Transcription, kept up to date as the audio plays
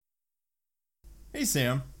Hey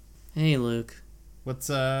Sam, Hey Luke. what's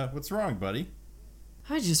wrong, buddy?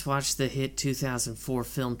 I just watched the hit 2004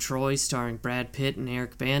 film Troy starring Brad Pitt and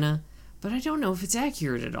Eric Bana, but I don't know if it's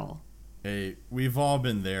accurate at all. Hey, we've all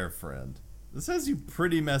been there, friend. This has you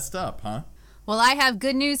pretty messed up, huh? Well, I have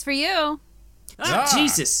good news for you.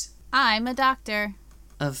 Jesus! I'm a doctor.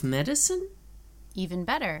 Of medicine? Even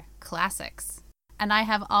better, classics. And I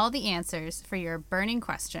have all the answers for your burning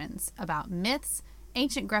questions about myths,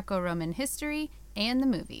 ancient Greco-Roman history, and the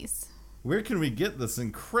movies. Where can we get this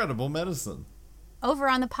incredible medicine? Over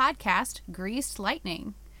on the podcast, Greased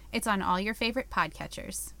Lightning. It's on all your favorite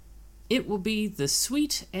podcatchers. It will be the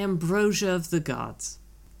sweet ambrosia of the gods.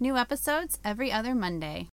 New episodes every other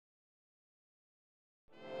Monday.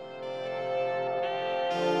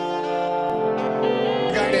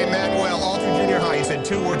 A guy named Manuel, all through junior high. He said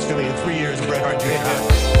 2 words to me in 3 years of Bret Hart junior high.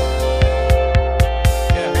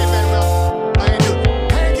 Yeah. Hey, Manuel, how you doing?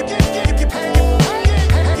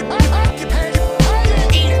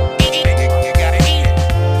 Eat it. You gotta eat it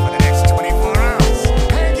for the next 24 hours.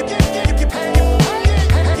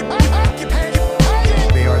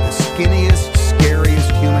 They are the skinniest,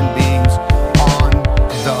 scariest human beings on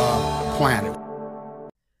the planet.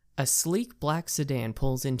 A sleek black sedan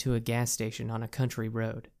pulls into a gas station on a country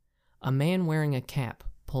road. A man wearing a cap,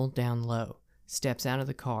 pulled down low, steps out of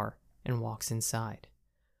the car and walks inside.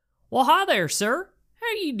 Well, hi there, sir. How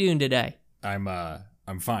are you doing today? I'm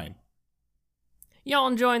fine. Y'all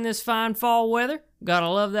enjoying this fine fall weather? Gotta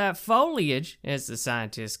love that foliage, as the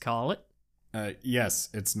scientists call it. Yes,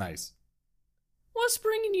 it's nice. What's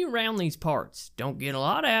bringing you around these parts? Don't get a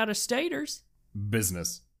lot of out-of-staters.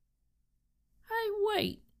 Business. Hey,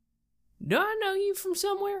 wait. Do I know you from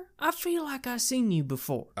somewhere? I feel like I've seen you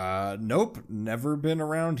before. Nope, never been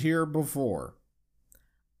around here before.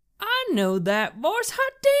 I know that voice.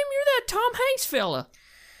 Hot damn, you're that Tom Hanks fella.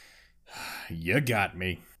 You got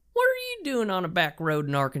me. What are you doing on a back road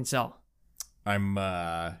in Arkansas? I'm,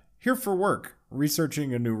 here for work,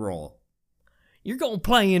 researching a new role. You're gonna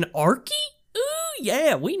play in Arky? Ooh,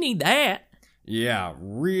 yeah, we need that. Yeah,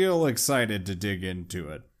 real excited to dig into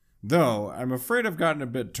it. Though, I'm afraid I've gotten a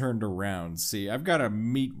bit turned around. See, I've got to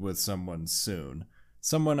meet with someone soon.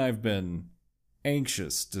 Someone I've been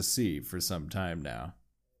anxious to see for some time now.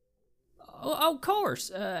 Oh, of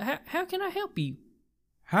course. How can I help you?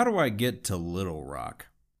 How do I get to Little Rock?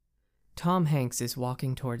 Tom Hanks is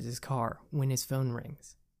walking towards his car when his phone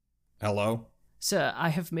rings. Hello? Sir, I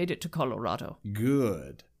have made it to Colorado.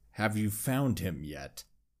 Good. Have you found him yet?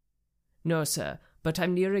 No, sir, but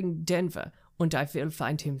I'm nearing Denver, and I will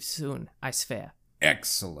find him soon, I swear.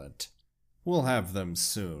 Excellent. We'll have them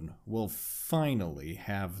soon. We'll finally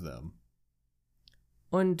have them.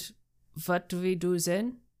 And what do we do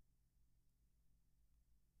then?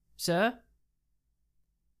 Sir?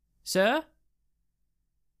 Sir?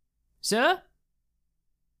 Sir?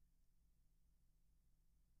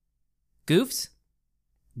 Goofs?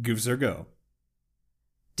 Goofs or go?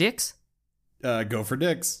 Dicks? Go for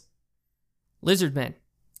dicks. Lizardmen?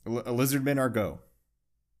 Lizardmen are go.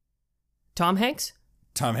 Tom Hanks?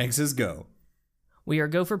 Tom Hanks is go. We are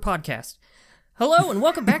Gopher Podcast. Hello and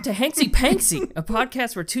welcome back to Hanksy Panksy, a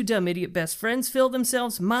podcast where two dumb idiot best friends fill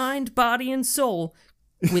themselves mind, body, and soul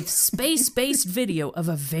with space-based video of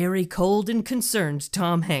a very cold and concerned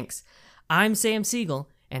Tom Hanks. I'm Sam Siegel,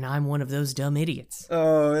 and I'm one of those dumb idiots.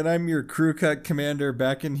 Oh, and I'm your crew cut commander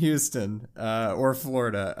back in Houston, or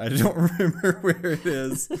Florida. I don't remember where it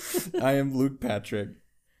is. I am Luke Patrick.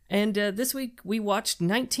 And this week we watched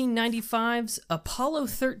 1995's Apollo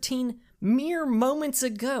 13 mere moments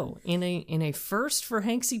ago in a first for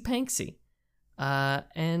Hanksy Panksy.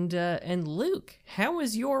 And Luke, how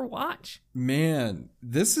was your watch? Man,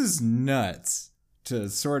 this is nuts to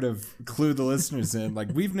sort of clue the listeners in. Like,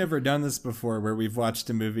 we've never done this before where we've watched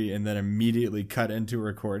a movie and then immediately cut into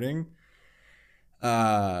recording.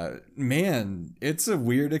 Man, it's a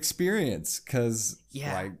weird experience because,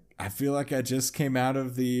 like, I feel like I just came out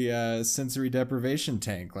of the sensory deprivation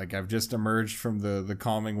tank. Like, I've just emerged from the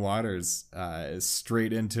calming waters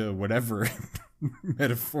straight into whatever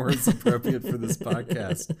metaphor is appropriate for this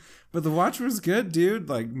podcast. But the watch was good, dude.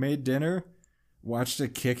 Like, made dinner, watched a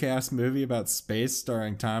kick-ass movie about space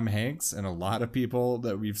starring Tom Hanks and a lot of people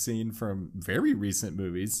that we've seen from very recent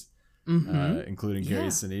movies, including Gary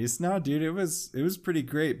Sinise. No, dude, it was pretty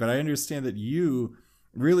great. But I understand that you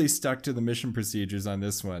really stuck to the mission procedures on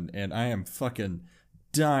this one, and I am fucking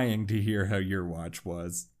dying to hear how your watch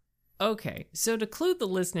was. Okay, so to clue the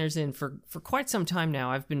listeners in, for quite some time now,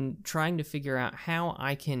 I've been trying to figure out how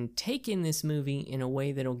I can take in this movie in a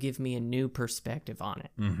way that'll give me a new perspective on it.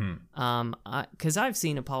 Because I've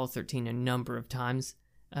seen Apollo 13 a number of times,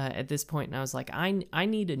 at this point, and I was like, I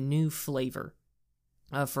need a new flavor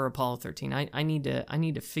for Apollo 13. I need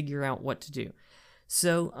to figure out what to do.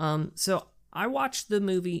 So I watched the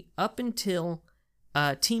movie up until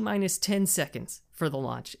T-minus 10 seconds for the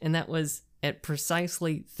launch, and that was at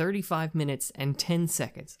precisely 35 minutes and 10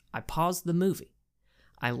 seconds. I paused the movie.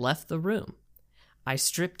 I left the room. I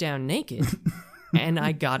stripped down naked, and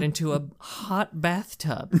I got into a hot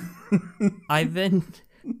bathtub.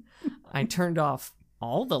 I turned off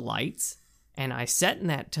all the lights, and I sat in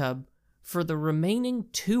that tub for the remaining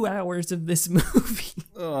 2 hours of this movie.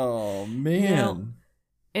 Oh, man.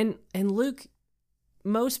 And Luke,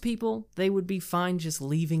 most people, they would be fine just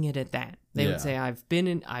leaving it at that. They would say, I've been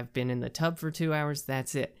in the tub for 2 hours,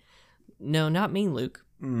 that's it. No, not me, Luke.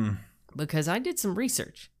 Because I did some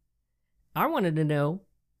research. I wanted to know,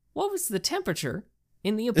 what was the temperature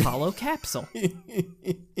in the Apollo capsule?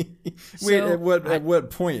 Wait, at what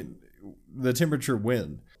point? The temperature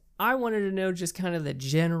when? I wanted to know just kind of the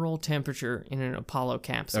general temperature in an Apollo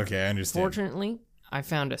capsule. Okay, I understand. Fortunately, I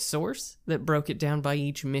found a source that broke it down by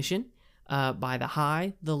each mission, by the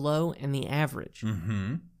high, the low, and the average.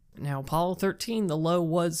 Mm-hmm. Now, Apollo 13, the low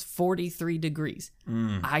was 43 degrees.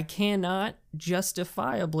 I cannot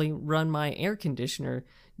justifiably run my air conditioner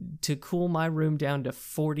to cool my room down to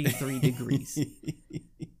 43 degrees.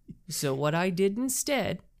 So what I did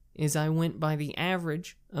instead is I went by the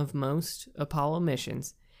average of most Apollo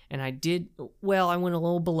missions, and I went a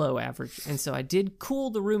little below average, and so I did cool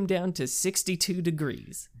the room down to 62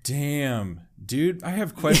 degrees. Damn. Dude, I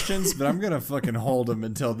have questions, but I'm going to fucking hold them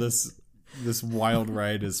until this wild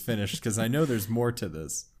ride is finished, because I know there's more to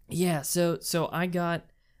this. Yeah, so I got,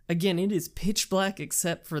 again, it is pitch black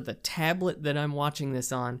except for the tablet that I'm watching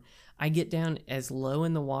this on. I get down as low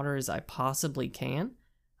in the water as I possibly can,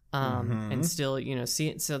 and still, see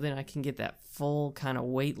it, so then I can get that full kind of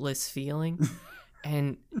weightless feeling.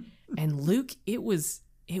 and Luke, it was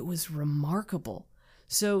remarkable.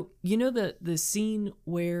 So, the scene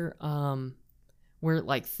where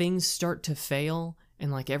like things start to fail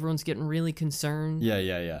and like everyone's getting really concerned?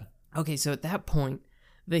 Yeah. Okay, so at that point,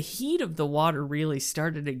 the heat of the water really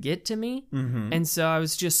started to get to me, and so I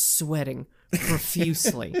was just sweating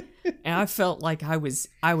profusely, and I felt like I was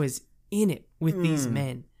in it with these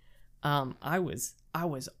men. I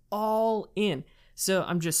was all in. So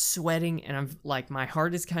I'm just sweating, and I'm like, my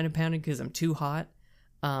heart is kind of pounding because I'm too hot.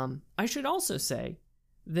 I should also say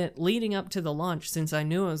that leading up to the launch, since I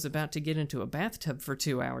knew I was about to get into a bathtub for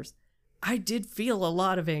 2 hours, I did feel a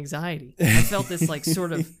lot of anxiety. I felt this like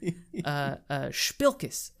sort of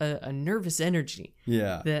spilkus, a nervous energy.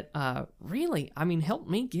 Yeah. That really, helped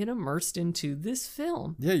me get immersed into this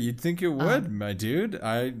film. Yeah, you'd think it would, my dude.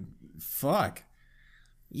 Fuck.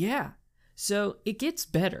 Yeah. So it gets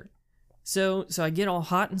better. So I get all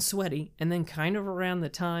hot and sweaty, and then kind of around the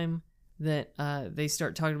time that they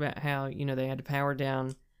start talking about how, they had to power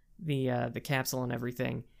down the capsule and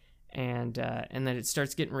everything, and then it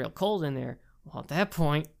starts getting real cold in there. Well, at that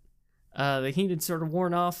point, the heat had sort of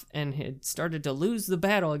worn off and had started to lose the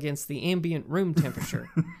battle against the ambient room temperature.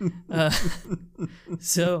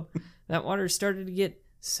 So that water started to get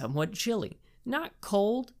somewhat chilly. Not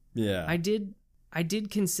cold. Yeah. I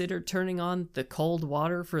did consider turning on the cold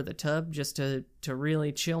water for the tub just to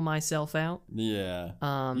really chill myself out. Yeah.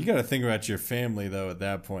 You got to think about your family though at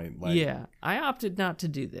that point. Yeah. I opted not to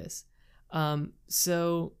do this.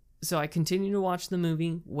 So I continued to watch the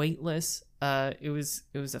movie weightless. It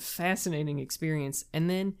was a fascinating experience. And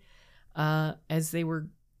then as they were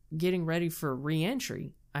getting ready for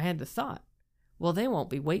re-entry, I had the thought, well, they won't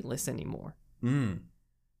be weightless anymore.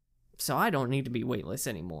 So I don't need to be weightless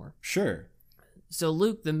anymore. Sure. So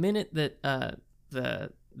Luke, the minute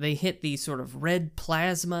that they hit the sort of red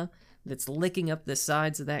plasma that's licking up the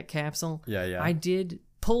sides of that capsule, I did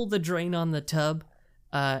pull the drain on the tub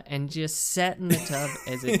and just sat in the tub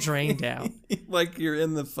as it drained out. Like you're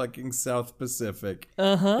in the fucking South Pacific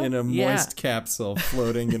in a moist capsule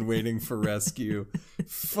floating and waiting for rescue.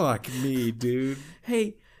 Fuck me, dude.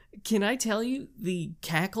 Hey, can I tell you, the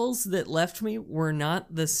cackles that left me were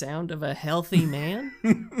not the sound of a healthy man?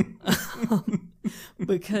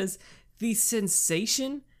 Because the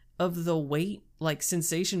sensation of the weight,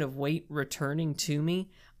 sensation of weight returning to me,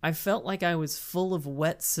 I felt like I was full of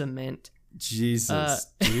wet cement. Jesus,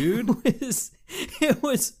 dude. It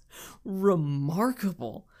was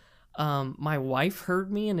remarkable. My wife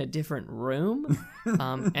heard me in a different room,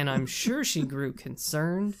 and I'm sure she grew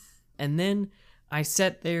concerned. And then I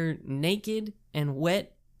sat there naked and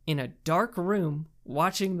wet in a dark room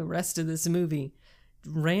watching the rest of this movie,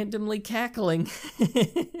 randomly cackling.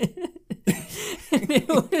 And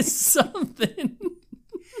it was something.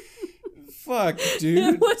 Fuck,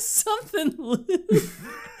 dude. It was something loose.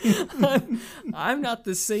 I'm not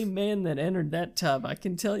the same man that entered that tub. I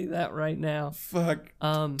can tell you that right now. Fuck.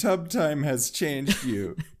 Tub time has changed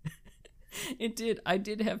you. It did. I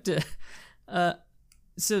did have to.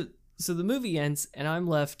 So the movie ends, and I'm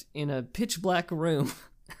left in a pitch black room.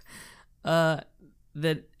 And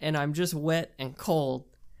I'm just wet and cold,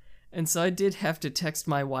 and so I did have to text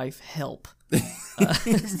my wife help.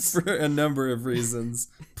 For a number of reasons.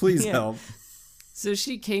 Please help. So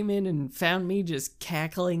she came in and found me just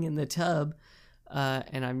cackling in the tub,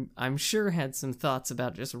 and I'm sure had some thoughts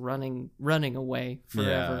about just running away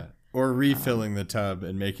forever. Yeah. Or refilling the tub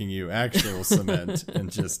and making you actual cement and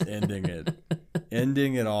just ending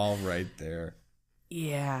it all right there.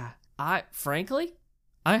 Yeah. Frankly,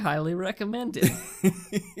 I highly recommend it.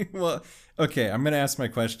 Well, okay, I'm going to ask my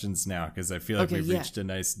questions now because I feel like we've reached a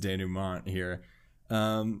nice denouement here.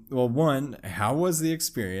 Well, one, how was the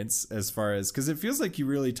experience as far as, because it feels like you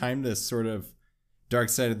really timed this sort of Dark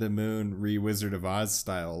Side of the Moon Wizard of Oz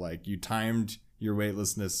style. Like you timed your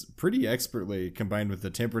weightlessness pretty expertly, combined with the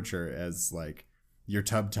temperature, as like your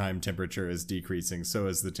tub time temperature is decreasing, so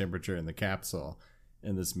is the temperature in the capsule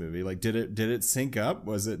in this movie. Like did it sync up?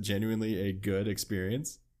 Was it genuinely a good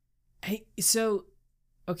experience? So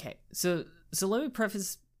let me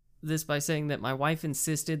preface this by saying that my wife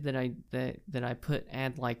insisted that I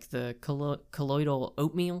add like the colloidal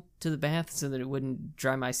oatmeal to the bath so that it wouldn't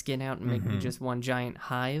dry my skin out and make me just one giant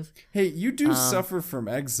hive. Hey, you do suffer from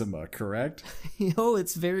eczema, correct? Oh,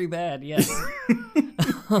 it's very bad, yes.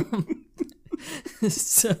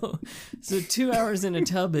 So 2 hours in a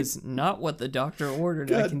tub is not what the doctor ordered.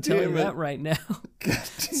 God, I can tell you that right now.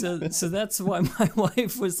 So that's why my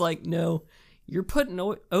wife was like, no, you're putting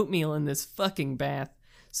oatmeal in this fucking bath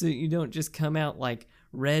so that you don't just come out like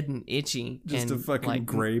red and itchy. Just and, a fucking like,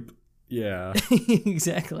 grape. Yeah.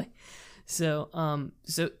 Exactly. So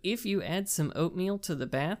if you add some oatmeal to the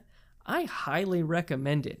bath, I highly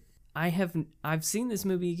recommend it. I've seen this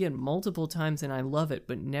movie again multiple times and I love it,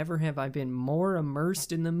 but never have I been more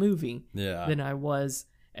immersed in the movie than I was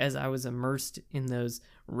as I was immersed in those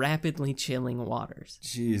rapidly chilling waters.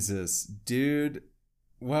 Jesus, dude.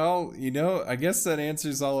 Well, I guess that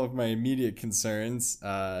answers all of my immediate concerns.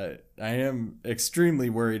 I am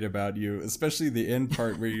extremely worried about you, especially the end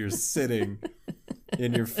part where you're sitting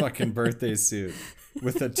in your fucking birthday suit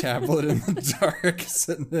with a tablet in the dark,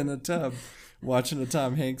 sitting in a tub, watching a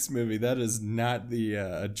Tom Hanks movie. That is not the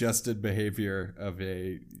adjusted behavior of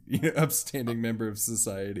a upstanding member of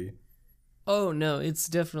society. Oh, no, it's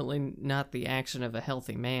definitely not the action of a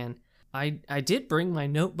healthy man. I did bring my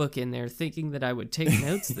notebook in there thinking that I would take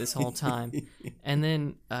notes this whole time, and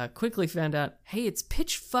then quickly found out, hey, it's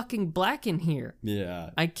pitch fucking black in here. Yeah.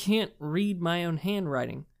 I can't read my own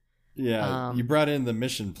handwriting. Yeah, you brought in the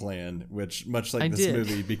mission plan, which, much like this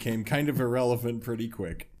movie, became kind of irrelevant pretty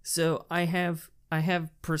quick. So I have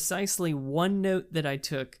precisely one note that I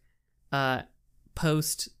took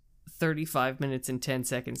post 35 minutes and 10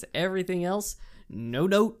 seconds. Everything else, no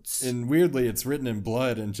notes. And weirdly, it's written in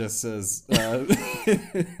blood and just says,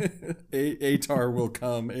 ATAR will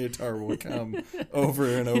come, over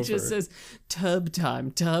and over. It just says, tub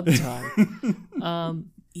time.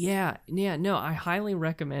 No, I highly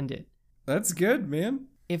recommend it. That's good, man.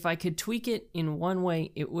 If I could tweak it in one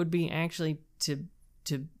way, it would be actually to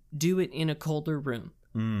do it in a colder room.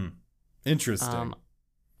 Interesting.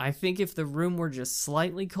 I think if the room were just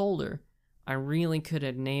slightly colder, I really could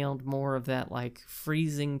have nailed more of that like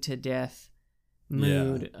freezing to death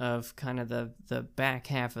mood of kind of the back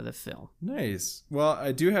half of the film. Nice. Well,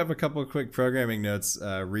 I do have a couple of quick programming notes,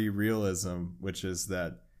 realism, which is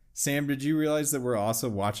that, Sam, did you realize that we're also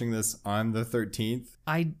watching this on the 13th?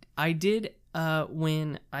 I did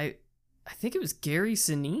when I think it was Gary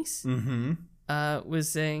Sinise was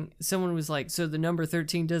saying, someone was like, so the number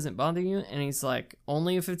 13 doesn't bother you? And he's like,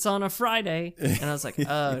 only if it's on a Friday. And I was like,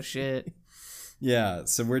 oh shit. Yeah,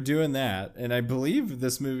 so we're doing that. And I believe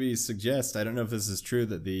this movie suggests, I don't know if this is true,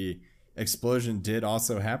 that the explosion did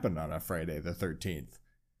also happen on a Friday the 13th.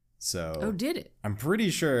 So, oh, did it? I'm pretty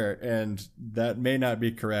sure, and that may not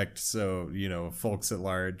be correct. So, folks at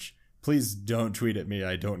large, please don't tweet at me.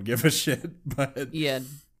 I don't give a shit. But yeah,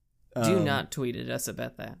 do not tweet at us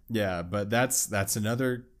about that. Yeah, but that's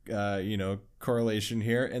another correlation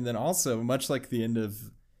here. And then also, much like the end of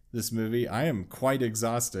this movie, I am quite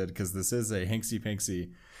exhausted because this is a Hanksy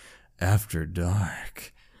Panksy After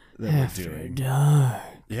Dark that we're doing. Dark.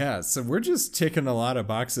 Yeah, so we're just ticking a lot of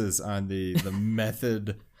boxes on the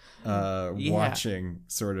method watching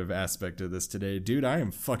sort of aspect of this today. Dude, I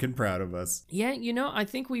am fucking proud of us. Yeah, I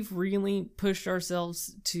think we've really pushed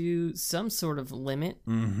ourselves to some sort of limit.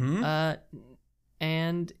 Mm-hmm.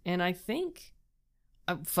 And I think,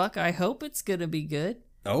 I hope it's gonna be good.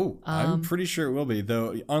 Oh, I'm pretty sure it will be,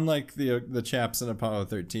 though. Unlike the chaps in Apollo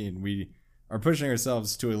 13, we are pushing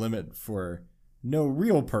ourselves to a limit for no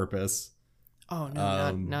real purpose. Oh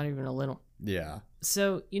no, not even a little. Yeah.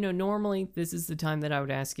 So, normally this is the time that I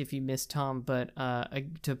would ask if you missed Tom, but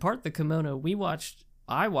to part the kimono,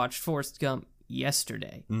 I watched Forrest Gump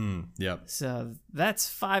yesterday. Yep. So that's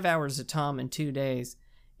 5 hours of Tom in 2 days.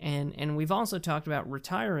 And we've also talked about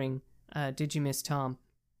retiring Did You Miss Tom?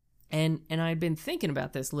 And I'd been thinking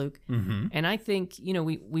about this, Luke. Mm-hmm. And I think,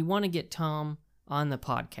 we want to get Tom on the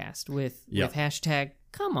podcast with hashtag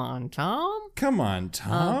Come On Tom. Come on,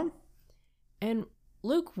 Tom. And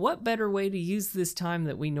Luke, what better way to use this time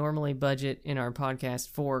that we normally budget in our podcast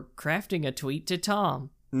for crafting a tweet to Tom?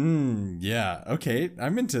 Yeah. Okay.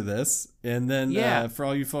 I'm into this. And then for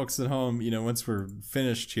all you folks at home, once we're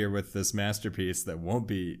finished here with this masterpiece that won't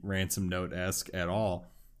be Ransom Note-esque at all,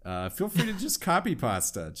 feel free to just copy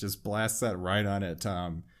pasta. Just blast that right on it,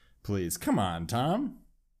 Tom. Please. Come on, Tom.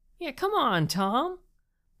 Yeah, come on, Tom.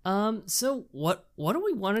 So what do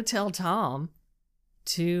we want to tell Tom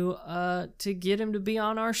to get him to be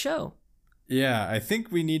on our show? Yeah, I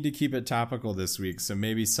think we need to keep it topical this week. So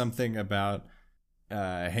maybe something about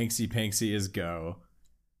Hanksy Panksy is go.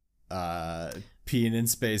 Peeing in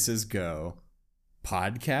space is go.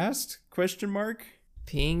 Podcast? ?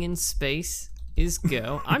 Peeing in space is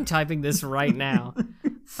go. I'm typing this right now.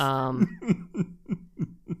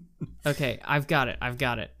 Okay, I've got it.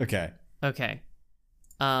 Okay.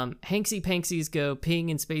 Hanksy Panksy is go. Peeing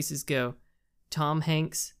in space is go. Tom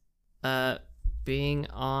Hanks being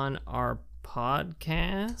on our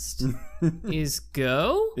podcast is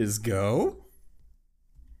go? Is go?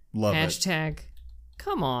 Love Hashtag,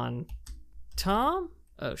 come on, Tom?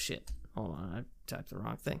 Oh, shit. Hold on, I typed the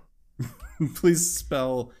wrong thing. Please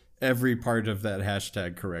spell every part of that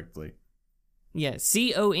hashtag correctly. Yeah,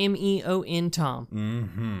 COMEON Tom.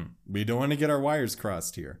 Mm-hmm. We don't want to get our wires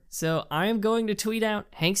crossed here. So I am going to tweet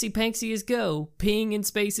out, Hanksy Panksy is go, peeing in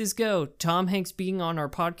space is go, Tom Hanks being on our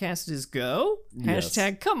podcast is go? Yes.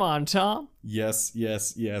 Hashtag, come on, Tom. Yes.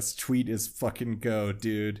 Tweet is fucking go,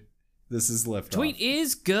 dude. This is liftoff. Tweet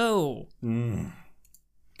is go.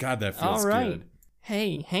 God, that feels all right. good.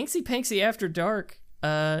 Hey, Hanksy Panksy After Dark.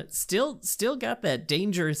 Still got that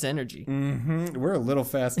dangerous energy. Mm-hmm. We're a little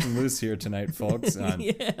fast and loose here tonight, folks. On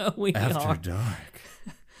yeah, we After are. Dark.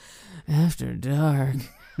 After Dark.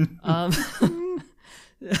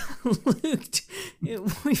 Luke,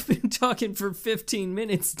 we've been talking for 15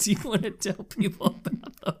 minutes. Do you want to tell people about the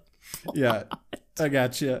plot? Yeah, I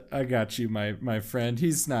got you, my friend.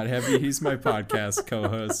 He's not heavy. He's my podcast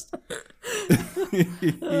co-host.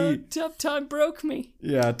 Tub Time broke me.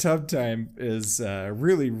 Yeah, Tub Time is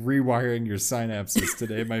really rewiring your synapses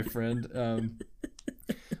today, my friend.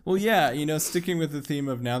 Well, yeah, sticking with the theme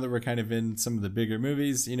of now that we're kind of in some of the bigger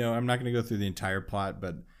movies, I'm not going to go through the entire plot,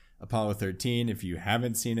 but Apollo 13, if you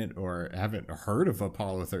haven't seen it or haven't heard of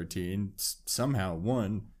Apollo 13, somehow,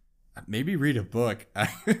 maybe read a book. I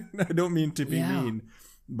don't mean to be mean,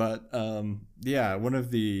 but one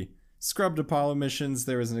of the scrubbed Apollo missions,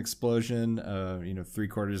 there was an explosion,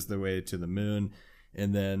 3/4 of the way to the moon.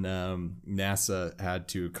 And then NASA had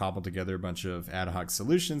to cobble together a bunch of ad hoc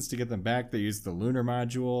solutions to get them back. They used the lunar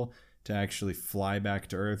module to actually fly back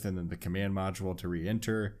to Earth, and then the command module to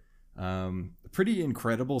re-enter. Pretty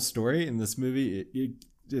incredible story in this movie.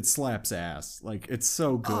 It slaps ass. Like, it's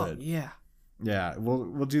so good. Oh, yeah. Yeah,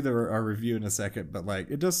 we'll do our review in a second, but like,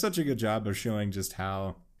 it does such a good job of showing just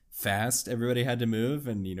how fast everybody had to move,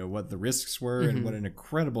 and what the risks were, and what an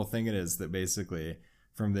incredible thing it is that basically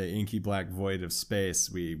from the inky black void of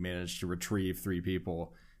space we managed to retrieve 3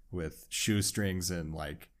 people with shoestrings and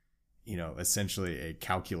essentially a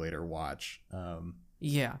calculator watch.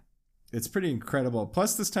 Yeah, it's pretty incredible.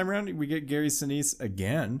 Plus this time around we get Gary Sinise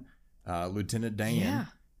again. Lieutenant Dan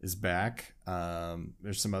is back.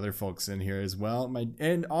 There's some other folks in here as well.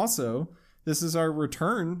 And also this is our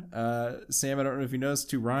return, Sam, I don't know if you noticed,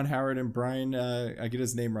 to Ron Howard and Brian, I get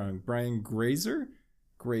his name wrong, Brian Grazer?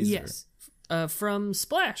 Yes. From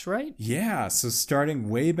Splash, right? Yeah, so starting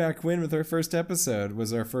way back when with our first episode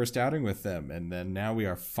was our first outing with them. And then now we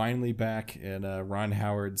are finally back in Ron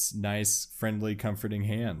Howard's nice, friendly, comforting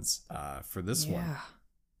hands for this one.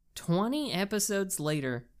 20 episodes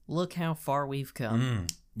later, look how far we've come.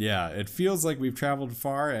 Yeah, it feels like we've traveled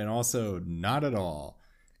far and also not at all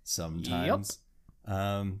sometimes.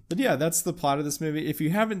 But yeah, that's the plot of this movie. If you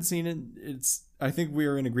haven't seen it, I think we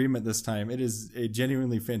are in agreement this time. It is a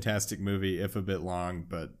genuinely fantastic movie, if a bit long,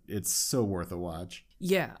 but it's so worth a watch.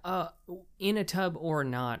 Yeah, in a tub or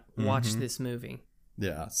not, watch this movie.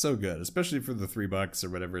 Yeah, so good, especially for the $3 or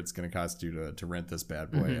whatever it's going to cost you to rent this bad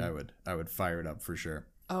boy. I would fire it up for sure.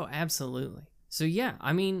 Oh, absolutely. So yeah,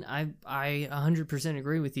 I mean, I 100%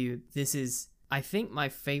 agree with you. This is, I think, my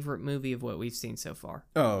favorite movie of what we've seen so far.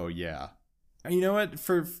 Oh yeah. You know what?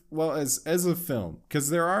 As a film, because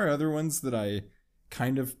there are other ones that I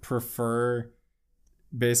kind of prefer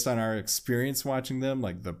based on our experience watching them,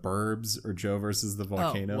 like The Burbs or Joe versus the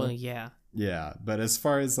Volcano. Oh, well, yeah. Yeah, but as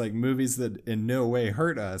far as like movies that in no way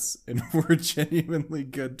hurt us and were genuinely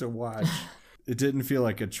good to watch, it didn't feel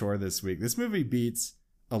like a chore this week. This movie beats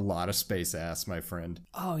a lot of space ass, my friend.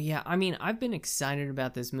 Oh, yeah. I mean, I've been excited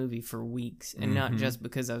about this movie for weeks, and not just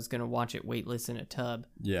because I was going to watch it weightless in a tub.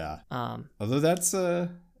 Yeah. Although that's a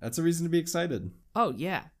reason to be excited. Oh,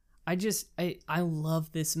 yeah. I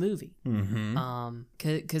love this movie.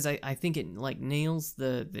 Because I think it like nails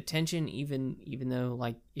the tension, even though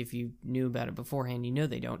like if you knew about it beforehand, you know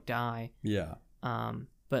they don't die. Yeah.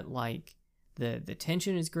 But like the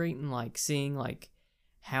tension is great, and like seeing like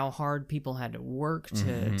how hard people had to work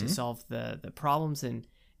to solve the problems and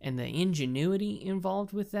the ingenuity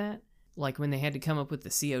involved with that. Like when they had to come up with the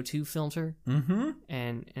CO2 filter,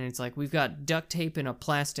 and it's like, we've got duct tape in a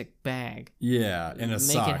plastic bag. Yeah, in a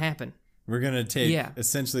sock. Make it happen. We're gonna take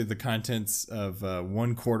essentially the contents of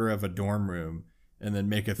 1/4 of a dorm room and then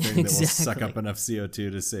make a thing that will suck up enough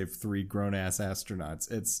CO2 to save 3 grown-ass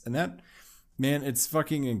astronauts. It's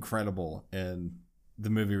fucking incredible, and the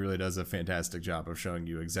movie really does a fantastic job of showing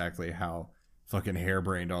you exactly how fucking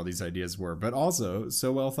harebrained all these ideas were, but also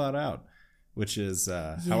so well thought out. Which is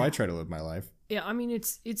how I try to live my life. Yeah, I mean,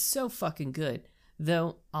 it's so fucking good.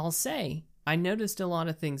 Though, I'll say, I noticed a lot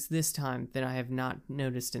of things this time that I have not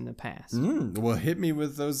noticed in the past. Well, hit me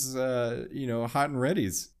with those, hot and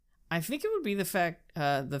readies. I think it would be the fact,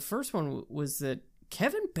 the first one was that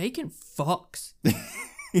Kevin Bacon fucks.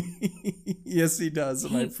 Yes, he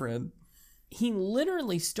does, my friend. He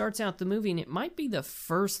literally starts out the movie, and it might be the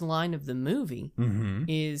first line of the movie,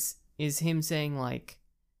 is him saying, like,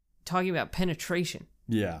 talking about penetration.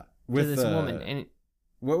 Yeah, with this woman, and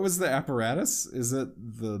what was the apparatus? Is it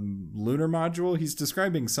the lunar module? He's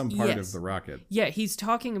describing some part of the rocket. Yeah, he's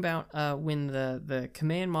talking about when the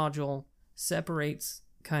command module separates,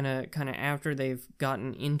 kind of after they've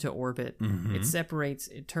gotten into orbit. It separates,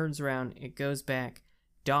 it turns around, it goes back,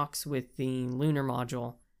 docks with the lunar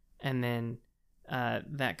module, and then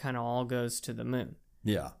that kind of all goes to the moon.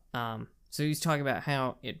 Yeah. So he's talking about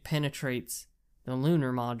how it penetrates the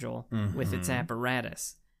lunar module with its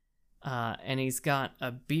apparatus, and he's got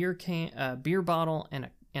a beer bottle and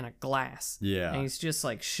a glass. Yeah, and he's just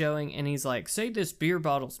like showing, and he's like, "Say this beer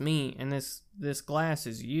bottle's me, and this glass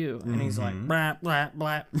is you," and he's like, "Blah blah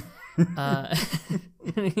blah,"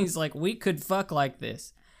 and he's like, "We could fuck like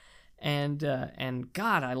this." And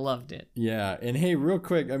God, I loved it. Yeah, and hey, real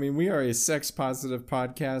quick, I mean, we are a sex positive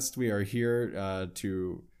podcast. We are here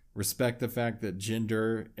to respect the fact that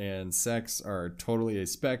gender and sex are totally a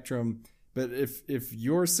spectrum. But if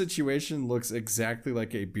your situation looks exactly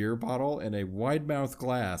like a beer bottle and a wide mouth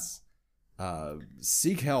glass,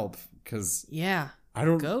 seek help, because I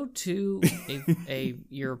don't go to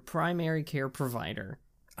your primary care provider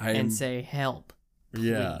and say help. Please.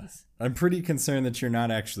 Yeah, I'm pretty concerned that you're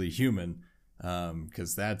not actually human,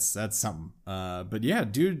 because that's something. But yeah,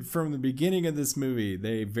 dude, from the beginning of this movie,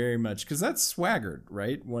 they very much, because that's Swaggart,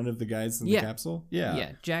 right? One of the guys in the capsule.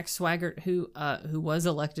 Yeah, Jack Swaggart, who was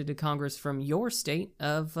elected to Congress from your state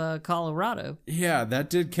of Colorado. Yeah, that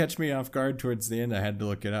did catch me off guard towards the end. I had to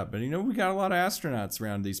look it up, but we got a lot of astronauts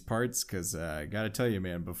around these parts, because I gotta tell you,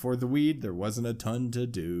 man, before the weed, there wasn't a ton to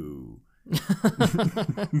do.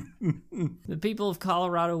 The people of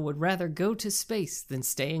Colorado would rather go to space than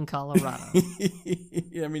stay in Colorado.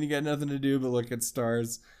 Yeah, I mean, you got nothing to do but look at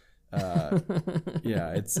stars.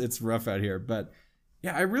 Yeah, it's rough out here, but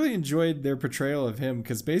yeah, I really enjoyed their portrayal of him,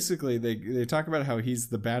 because basically they talk about how he's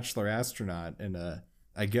the bachelor astronaut, and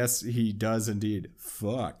I guess he does indeed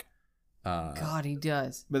fuck. God, he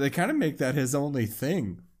does. But they kind of make that his only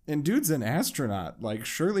thing. And dude's an astronaut. Like,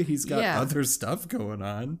 surely he's got other stuff going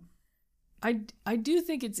on. I do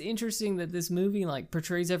think it's interesting that this movie like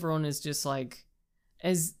portrays everyone as just like,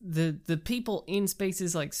 as the people in space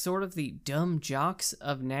is like sort of the dumb jocks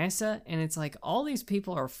of NASA, and it's like all these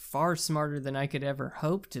people are far smarter than I could ever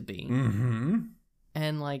hope to be.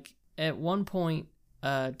 And like at one point,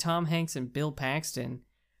 Tom Hanks and Bill Paxton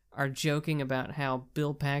are joking about how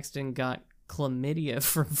Bill Paxton got chlamydia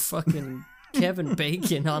from fucking Kevin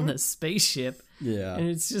Bacon on the spaceship. Yeah. And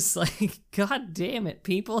it's just like, God damn it,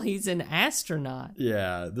 people, he's an astronaut.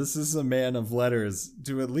 Yeah, this is a man of letters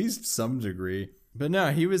to at least some degree. But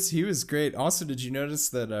no, he was great. Also, did you notice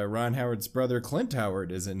that Ron Howard's brother Clint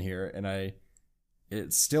Howard is in here? And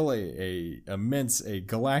it's still a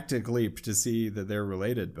galactic leap to see that they're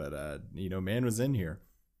related. But man was in here.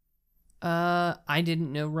 I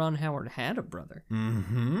didn't know Ron Howard had a brother.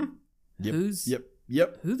 Mm-hmm. Yep.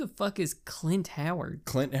 Yep. Who the fuck is Clint Howard?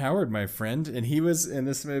 Clint Howard, my friend, and he was in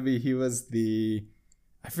this movie. He was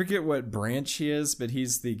I forget what branch he is, but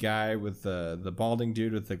he's the guy with the balding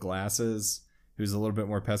dude with the glasses, who's a little bit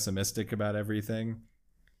more pessimistic about everything.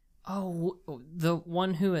 Oh, the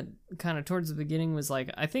one who had kind of towards the beginning was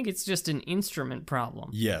like, I think it's just an instrument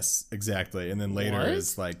problem. Yes, exactly. And then later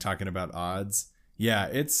is like talking about odds. Yeah,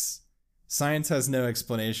 science has no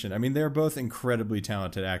explanation. I mean, they're both incredibly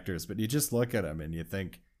talented actors, but you just look at them and you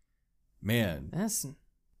think, man, that's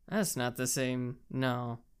not the same.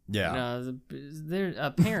 No. Yeah. No,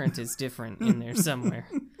 a parent is different in there somewhere.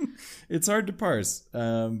 It's hard to parse.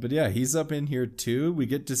 But yeah, he's up in here too. We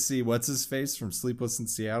get to see what's his face from Sleepless in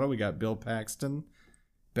Seattle. We got Bill Paxton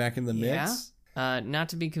back in the mix. Not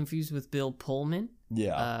to be confused with Bill Pullman.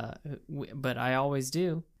 Yeah. But I always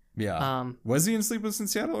do. Yeah. Was he in Sleepless in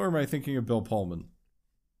Seattle, or am I thinking of Bill Pullman?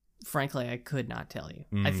 Frankly, I could not tell you.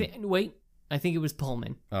 I think it was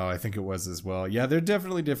Pullman. Oh, I think it was as well. Yeah, they're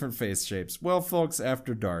definitely different face shapes. Well, folks,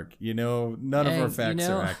 after dark, none of our facts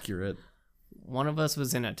are accurate. One of us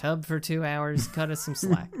was in a tub for 2 hours. Cut us some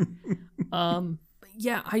slack.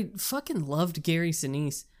 Yeah, I fucking loved Gary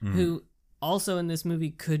Sinise, who also in this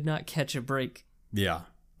movie could not catch a break. Yeah.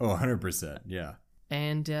 Oh, 100%. Yeah.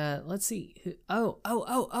 And let's see. So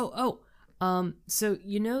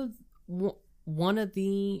one of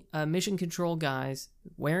the mission control guys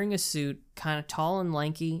wearing a suit, kind of tall and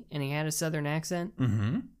lanky, and he had a southern accent.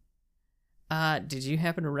 Mm-hmm. Did you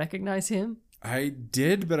happen to recognize him? I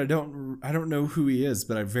did, but I don't know who he is,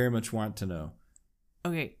 but I very much want to know.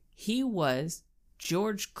 Okay, he was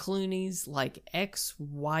George Clooney's like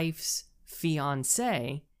ex-wife's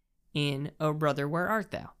fiance in Oh Brother, Where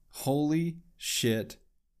Art Thou? Holy shit,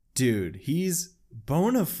 dude, he's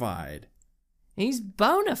bona fide. He's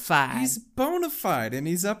bona fide. He's bona fide, and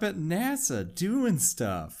he's up at NASA doing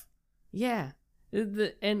stuff. Yeah,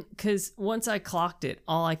 and because once I clocked it,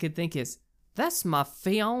 all I could think is, that's my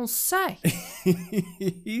fiance.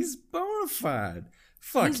 He's bona fide.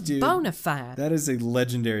 Fuck, He's dude. Bona fide. That is a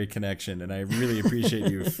legendary connection, and I really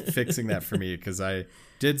appreciate you fixing that for me, because I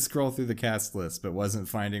did scroll through the cast list, but wasn't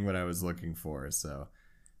finding what I was looking for, so...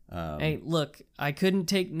 Hey, look, I couldn't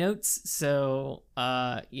take notes, so,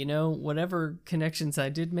 whatever connections I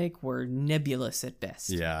did make were nebulous at best.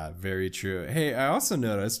 Yeah, very true. Hey, I also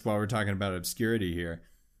noticed, while we're talking about obscurity here,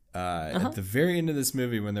 at the very end of this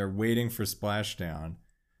movie, when they're waiting for Splashdown,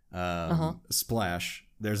 Splash,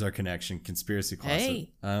 there's our connection, conspiracy closet.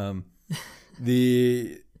 Hey.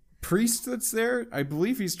 The priest that's there, I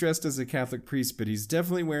believe he's dressed as a Catholic priest, but he's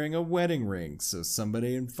definitely wearing a wedding ring, so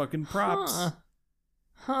somebody in fucking props.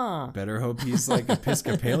 Huh. Better hope he's like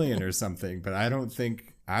Episcopalian or something, but I don't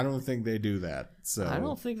think they do that. So I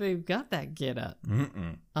don't think they've got that get up.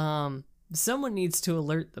 Someone needs to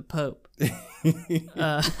alert the Pope,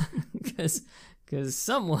 because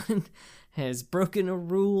someone has broken a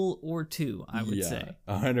rule or two. I would say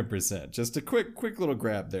 100%. Just a quick little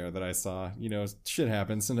grab there that I saw. Shit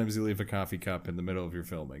happens. Sometimes you leave a coffee cup in the middle of your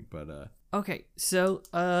filming, but okay. So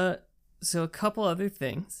a couple other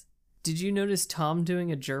things. Did you notice Tom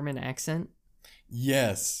doing a German accent?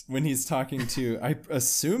 Yes, when he's talking to, I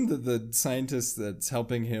assume that the scientist that's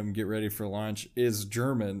helping him get ready for launch is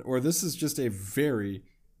German, or this is just a very,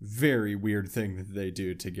 very weird thing that they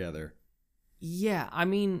do together. Yeah, I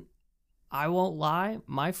mean, I won't lie.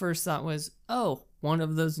 My first thought was, oh, one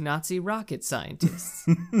of those Nazi rocket scientists.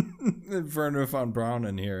 Werner von Braun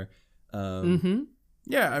in here.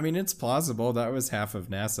 Yeah, I mean, it's plausible. That was half of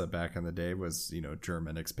NASA back in the day was,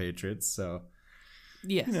 German expatriates. So,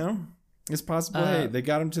 yes. It's possible. Hey, they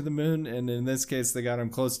got him to the moon, and in this case, they got him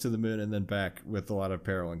close to the moon and then back with a lot of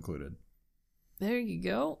peril included. There you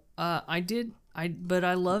go. But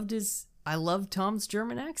I loved Tom's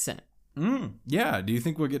German accent. Yeah. Do you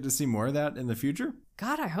think we'll get to see more of that in the future?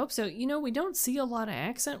 God, I hope so. We don't see a lot of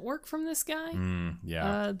accent work from this guy.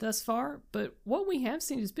 Thus far, but what we have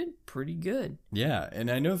seen has been pretty good. Yeah, and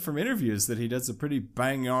I know from interviews that he does a pretty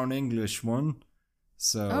bang-on English one.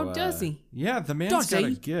 So, does he? Yeah, the man's got a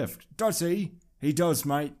gift. Does he? He does,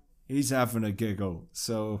 mate. He's having a giggle.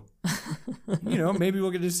 So, maybe we'll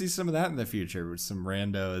get to see some of that in the future with some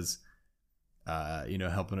randos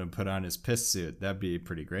helping him put on his piss suit. That'd be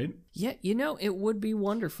pretty great. Yeah, it would be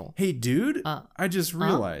wonderful. Hey, dude, I just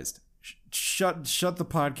realized. Shut the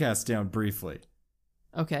podcast down briefly.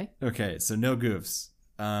 Okay. Okay, so no goofs.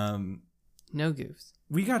 No goofs.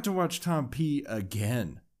 We got to watch Tom P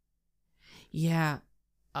again. Yeah.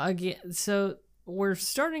 Again. So we're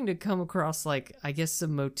starting to come across, like, I guess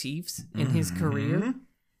some motifs in his career.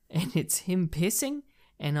 And it's him pissing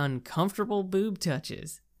and uncomfortable boob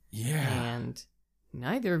touches. Yeah. And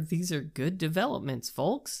neither of these are good developments,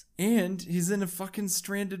 folks. And he's in a fucking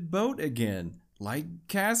stranded boat again, like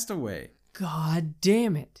Castaway. God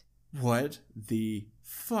damn it. What the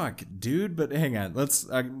fuck, dude? But hang on,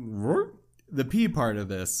 the P part of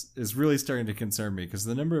this is really starting to concern me, because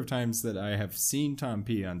the number of times that I have seen Tom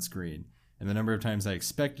P on screen and the number of times I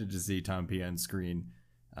expected to see Tom P on screen,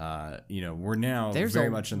 we're now very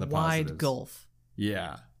much in the positives. Wide gulf.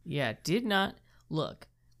 Yeah. Yeah, did not. Look,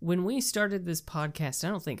 when we started this podcast, I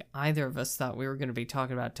don't think either of us thought we were going to be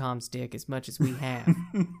talking about Tom's dick as much as we have.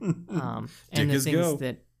 And the things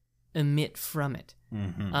that emit from it.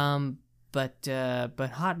 Mm-hmm. But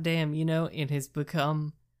hot damn, it has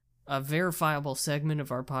become a verifiable segment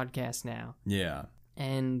of our podcast now. Yeah.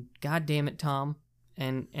 And god damn it, Tom,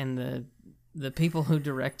 and the people who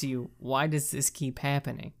direct you, why does this keep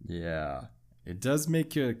happening? Yeah. It does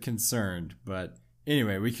make you concerned, but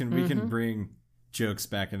anyway, we can bring jokes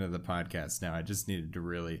back into the podcast now. I just needed to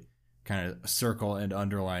really kind of circle and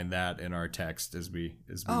underline that in our text as we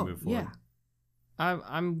move forward. Yeah.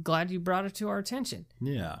 I'm glad you brought it to our attention.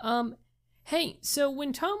 Yeah. Hey, so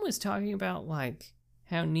when Tom was talking about, like,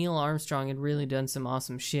 how Neil Armstrong had really done some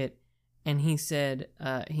awesome shit, and he said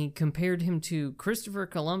he compared him to Christopher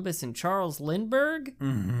Columbus and Charles Lindbergh.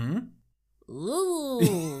 Mm-hmm.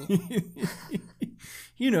 Ooh.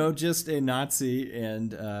 Just a Nazi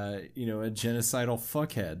and a genocidal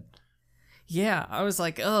fuckhead. Yeah, I was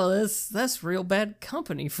like, oh, that's real bad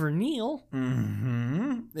company for Neil.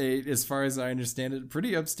 Mm-hmm. As far as I understand it,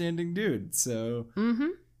 pretty upstanding dude. So,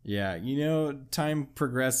 yeah, time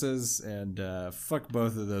progresses, and fuck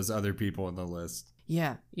both of those other people on the list.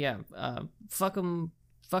 Yeah. Fuck them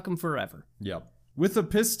forever. Yep. With a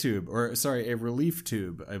piss tube, a relief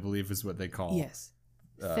tube, I believe is what they call. Yes.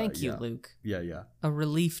 Thank you, Luke. Yeah. A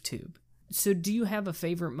relief tube. So, do you have a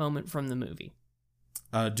favorite moment from the movie?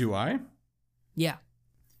 Do I? Yeah.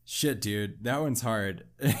 Shit, dude. That one's hard.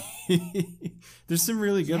 There's some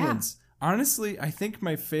really good ones. Honestly, I think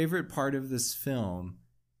my favorite part of this film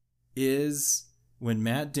is when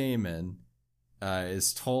Matt Damon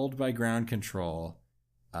is told by ground control,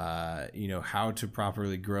 how to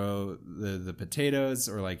properly grow the potatoes,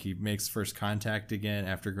 or like he makes first contact again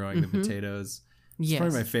after growing the potatoes. It's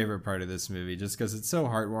probably my favorite part of this movie, just because it's so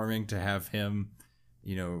heartwarming to have him,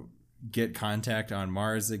 get contact on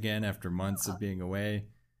Mars again after months of being away.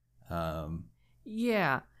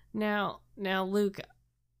 Yeah. Now, Luke,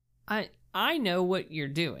 I know what you're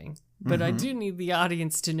doing, but I do need the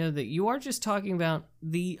audience to know that you are just talking about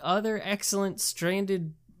the other excellent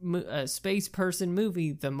stranded space person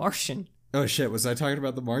movie, The Martian. Oh shit, was I talking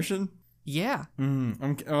about The Martian? Yeah.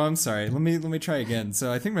 I'm sorry. Let me try again.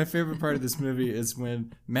 So I think my favorite part of this movie is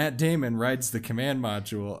when Matt Damon rides the command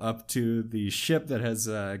module up to the ship that has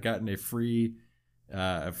gotten a free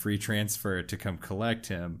transfer to come collect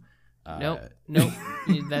him. Nope.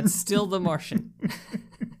 That's still The Martian.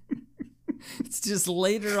 It's just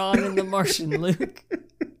later on in The Martian, Luke.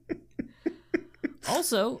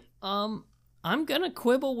 Also, I'm gonna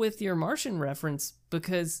quibble with your Martian reference,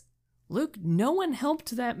 because Luke, no one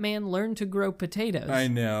helped that man learn to grow potatoes. I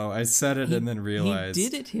know. I said it and then realized. He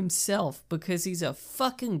did it himself because he's a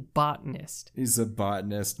fucking botanist. He's a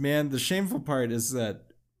botanist. Man, the shameful part is that,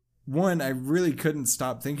 one, I really couldn't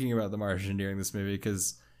stop thinking about The Martian during this movie,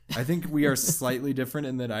 because I think we are slightly different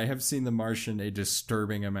in that I have seen The Martian a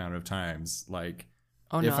disturbing amount of times. Like,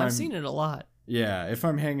 I've seen it a lot. Yeah, if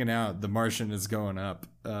I'm hanging out, The Martian is going up.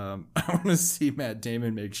 I want to see Matt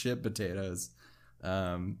Damon make shit potatoes.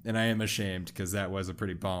 And I am ashamed, because that was a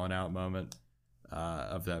pretty ballin' out moment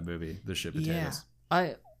of that movie, the shit potatoes.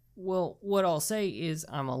 Yeah. What I'll say is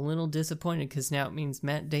I'm a little disappointed, because now it means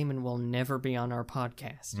Matt Damon will never be on our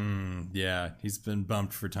podcast. Yeah, he's been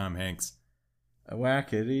bumped for Tom Hanks.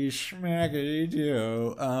 Whackity schmackity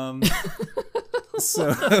do.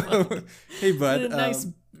 So, hey bud. A nice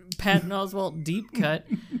Patton Oswalt deep cut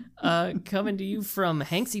coming to you from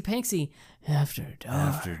Hanksy Panksy After Dark.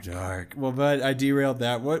 After Dark. Well, bud, I derailed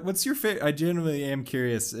that. What's your favorite? I genuinely am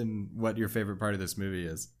curious in what your favorite part of this movie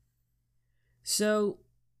is. So,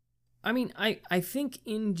 I mean, I think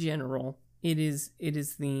in general it is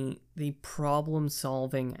the problem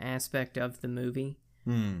solving aspect of the movie.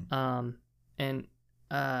 And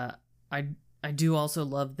I do also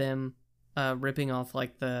love them ripping off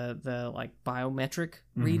like the like biometric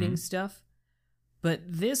reading stuff. But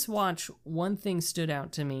this watch, one thing stood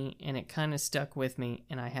out to me, and it kind of stuck with me,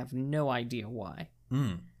 and I have no idea why.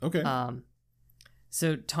 Okay.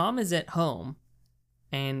 So Tom is at home,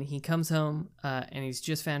 and he comes home, and he's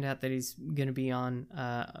just found out that he's going to be on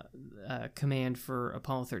command for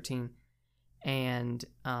Apollo 13, and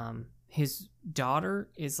his daughter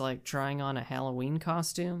is like trying on a Halloween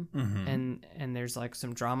costume, and there's like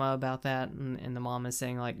some drama about that, and the mom is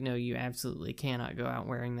saying like, no, you absolutely cannot go out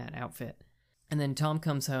wearing that outfit. And then Tom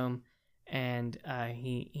comes home, and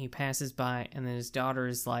he passes by, and then his daughter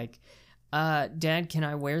is like, Dad, can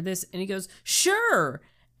I wear this? And he goes, sure.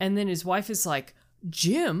 And then his wife is like,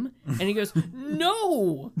 Jim? And he goes,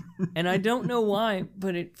 no. And I don't know why,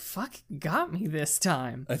 but it fucking got me this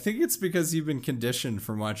time. I think it's because you've been conditioned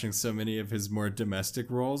from watching so many of his more domestic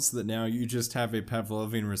roles that now you just have a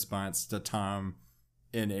Pavlovian response to Tom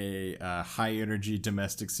in a high-energy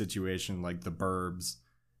domestic situation like The Burbs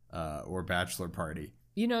or Bachelor Party.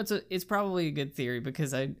 You know, it's probably a good theory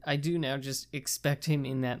because I do now just expect him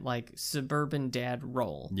in that, like, suburban dad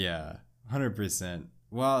role. Yeah, 100%.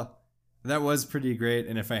 Well, that was pretty great,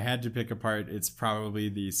 and if I had to pick a part, it's probably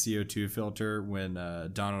the CO2 filter when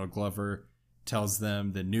Donald Glover tells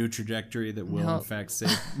them the new trajectory that will, in fact,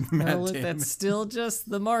 save Matt Damon. That's still just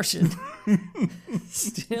the Martian.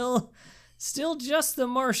 Still just the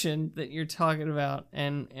Martian that you're talking about,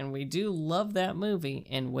 and we do love that movie,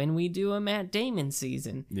 and when we do a Matt Damon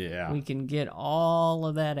season, we can get all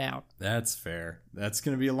of that out. That's fair. That's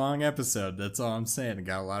going to be a long episode, that's all I'm saying. I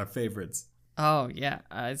got a lot of favorites. Oh, yeah,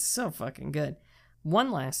 it's so fucking good.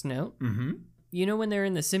 One last note. You know when they're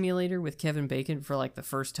in the simulator with Kevin Bacon for like the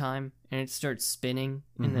first time, and it starts spinning,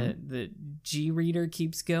 and the G-reader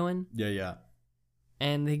keeps going? Yeah.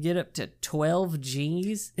 And they get up to 12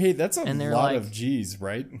 G's. Hey, that's a lot of G's,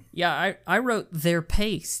 right? Yeah, I wrote their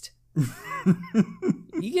paste.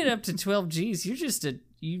 You get up to 12 G's, you're just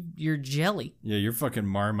you're jelly. Yeah, you're fucking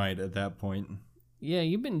Marmite at that point. Yeah,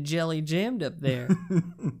 you've been jelly jammed up there.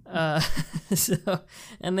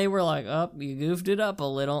 And they were like, oh, you goofed it up a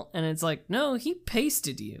little. And it's like, no, he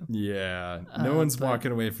pasted you. Yeah, no one's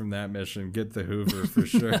walking away from that mission. Get the Hoover for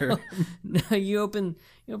sure. No, you open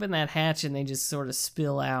that hatch and they just sort of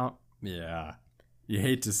spill out. Yeah, you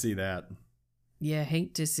hate to see that. Yeah,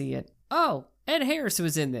 hate to see it. Oh, Ed Harris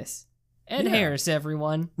was in this. Ed Harris,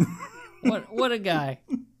 everyone. What a guy.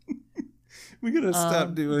 We gotta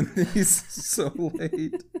stop doing these so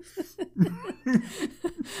late.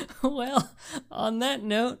 Well, on that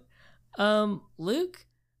note, Luke,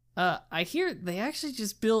 I hear they actually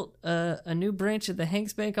just built a new branch of the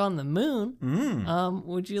Hanks Bank on the moon.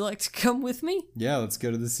 Would you like to come with me? Yeah, let's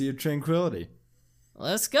go to the Sea of Tranquility.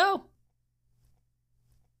 Let's go.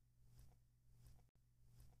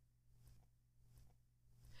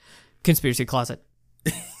 Conspiracy Closet.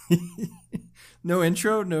 No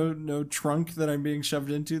intro, no trunk that I'm being shoved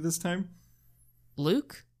into this time?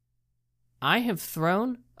 Luke, I have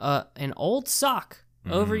thrown an old sock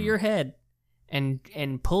over your head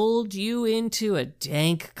and pulled you into a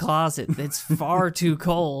dank closet that's far too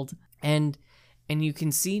cold. And you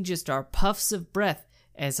can see just our puffs of breath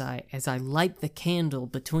as I light the candle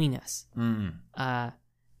between us.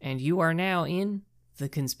 And you are now in the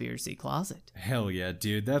Conspiracy Closet. Hell yeah,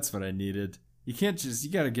 dude, that's what I needed. You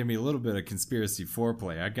gotta give me a little bit of conspiracy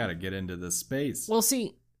foreplay. I gotta get into this space. Well,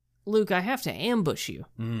 see, Luke, I have to ambush you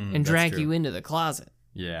and drag you into the closet.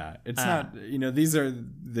 Yeah, it's not, these are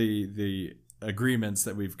the agreements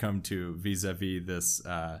that we've come to vis-a-vis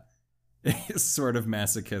this sort of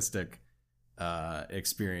masochistic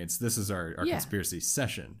experience. This is our conspiracy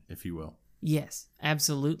session, if you will. Yes,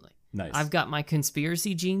 absolutely. Nice. I've got my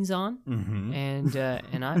conspiracy jeans on, and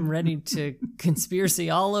I'm ready to conspiracy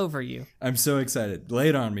all over you. I'm so excited. Lay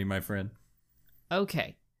it on me, my friend.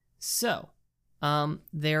 Okay, so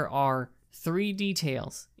there are 3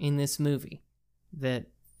 details in this movie that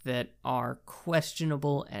are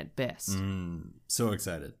questionable at best. So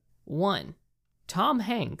excited. 1, Tom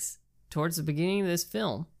Hanks, towards the beginning of this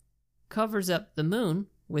film, covers up the moon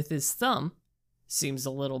with his thumb, seems a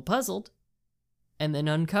little puzzled, and then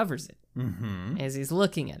uncovers it as he's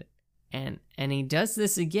looking at it. And he does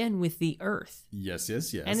this again with the Earth. Yes.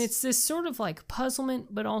 And it's this sort of like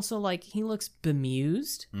puzzlement, but also like he looks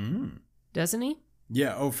bemused, doesn't he?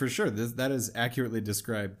 Yeah, oh, for sure. That is accurately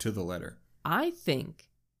described to the letter. I think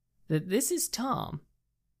that this is Tom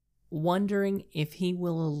wondering if he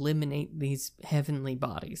will eliminate these heavenly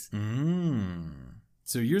bodies.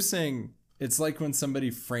 So you're saying... It's like when somebody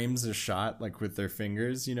frames a shot, like with their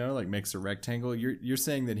fingers, like makes a rectangle. You're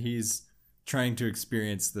saying that he's trying to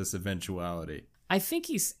experience this eventuality. I think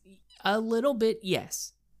he's a little bit,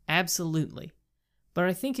 yes, absolutely. But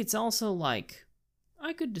I think it's also like,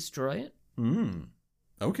 I could destroy it.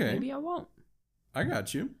 Okay. Maybe I won't. I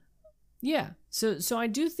got you. Yeah, so I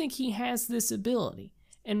do think he has this ability.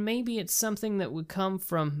 And maybe it's something that would come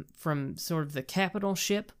from sort of the capital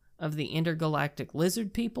ship of the intergalactic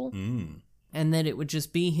lizard people. And that it would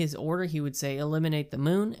just be his order. He would say, eliminate the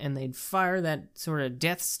moon, and they'd fire that sort of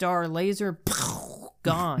Death Star laser.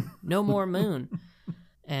 Gone. No more moon.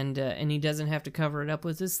 And he doesn't have to cover it up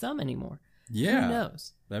with his thumb anymore. Yeah. Who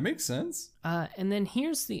knows? That makes sense. And then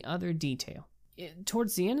here's the other detail.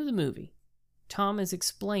 Towards the end of the movie, Tom is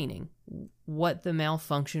explaining what the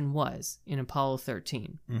malfunction was in Apollo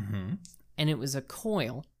 13. And it was a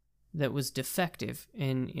coil that was defective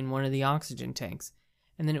in one of the oxygen tanks.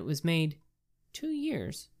 And then it was made 2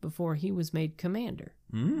 years before he was made commander.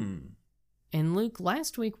 And Luke,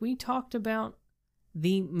 last week we talked about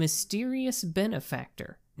the mysterious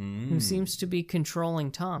benefactor who seems to be controlling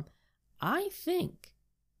Tom. I think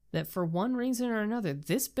that for one reason or another,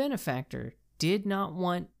 this benefactor did not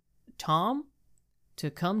want Tom to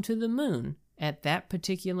come to the moon at that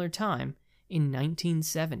particular time in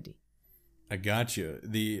 1970. I got you.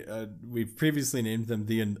 We've previously named them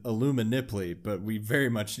the Illuminipli, but we very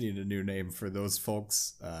much need a new name for those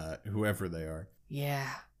folks, whoever they are. Yeah,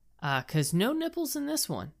 because no nipples in this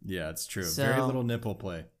one. Yeah, it's true. So, very little nipple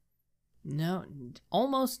play. No,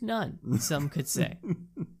 almost none, some could say.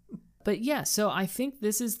 But yeah, so I think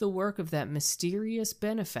this is the work of that mysterious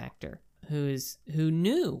benefactor who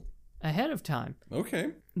knew ahead of time.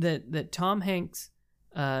 Okay. That Tom Hanks,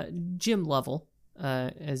 Jim Lovell,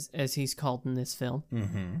 as he's called in this film,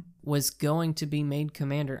 was going to be made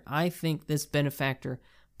commander. I think this benefactor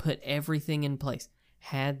put everything in place.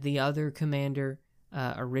 Had the other commander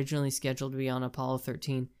originally scheduled to be on Apollo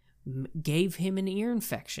 13, gave him an ear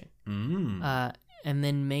infection, and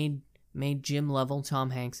then made Jim Lovell,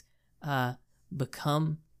 Tom Hanks,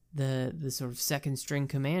 become the sort of second string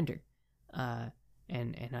commander. And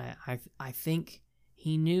I think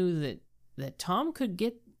he knew that Tom could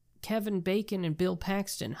get Kevin Bacon and Bill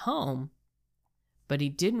Paxton home, but he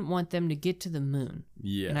didn't want them to get to the moon.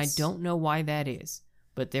 Yes. And I don't know why that is,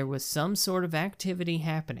 but there was some sort of activity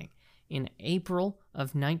happening in April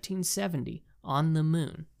of 1970 on the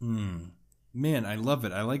moon. Man, I love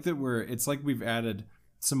it. I like that it's like we've added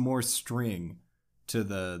some more string to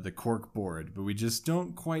the cork board, but we just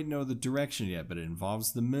don't quite know the direction yet. But it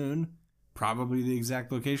involves the moon, probably the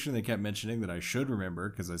exact location they kept mentioning that I should remember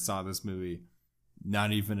because I saw this movie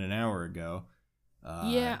not even an hour ago.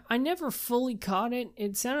 Yeah, I never fully caught it.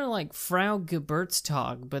 It sounded like Frau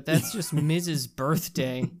Geburtstag, but that's just Mrs.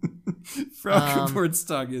 Birthday. Frau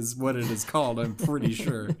Geburtstag is what it is called, I'm pretty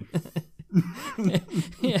sure.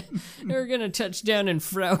 Yeah, we're gonna touch down in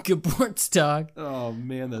Frau Geburtstag. Oh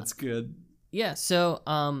man, that's good. Yeah, so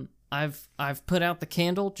I've put out the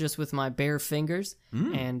candle just with my bare fingers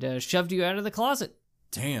and shoved you out of the closet.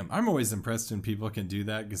 Damn, I'm always impressed when people can do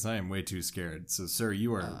that because I am way too scared. So, sir,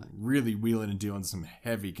 you are really wheeling and dealing some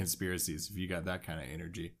heavy conspiracies if you got that kind of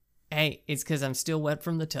energy. Hey, it's because I'm still wet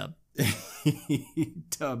from the tub.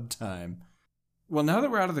 Tub time. Well, now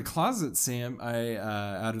that we're out of the closet, Sam,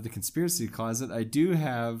 out of the conspiracy closet, I do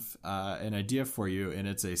have an idea for you, and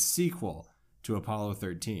it's a sequel to Apollo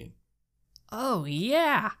 13. Oh,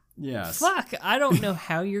 yeah. Yes. Fuck, I don't know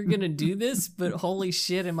how you're going to do this, but holy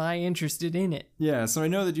shit, am I interested in it. Yeah, so I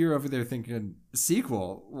know that you're over there thinking,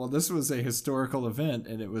 sequel? Well, this was a historical event,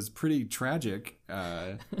 and it was pretty tragic,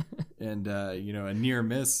 and, a near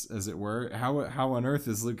miss, as it were. How on earth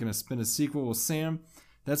is Luke going to spin a sequel? Well, Sam,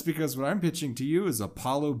 that's because what I'm pitching to you is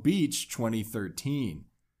Apollo Beach 2013.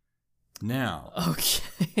 Now,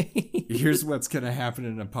 okay. Here's what's going to happen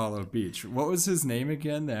in Apollo Beach. What was his name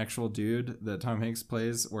again? The actual dude that Tom Hanks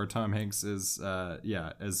plays, or Tom Hanks is, as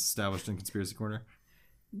established in Conspiracy Corner?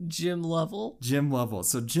 Jim Lovell. Jim Lovell.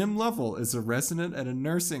 So Jim Lovell is a resident at a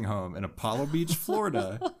nursing home in Apollo Beach,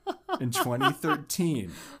 Florida in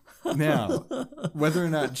 2013. Now, whether or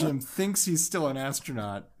not Jim thinks he's still an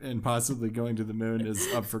astronaut and possibly going to the moon is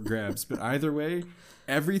up for grabs. But either way,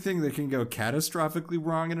 everything that can go catastrophically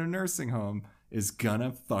wrong in a nursing home is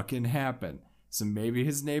gonna fucking happen. So maybe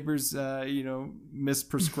his neighbors,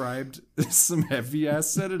 misprescribed some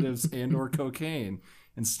heavy-ass sedatives and or cocaine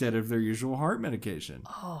instead of their usual heart medication.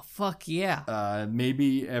 Oh, fuck yeah.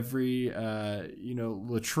 Maybe every,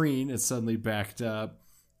 latrine is suddenly backed up.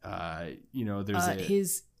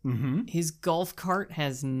 There's his golf cart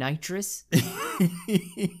has nitrous.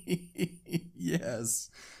 Yes.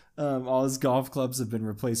 All his golf clubs have been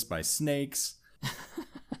replaced by snakes.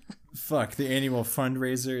 fuck, the annual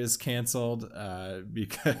fundraiser is canceled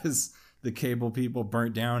because the cable people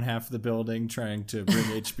burnt down half the building trying to bring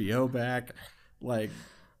HBO back. Like,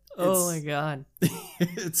 oh my God.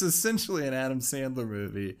 It's essentially an Adam Sandler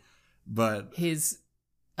movie, but his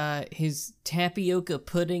tapioca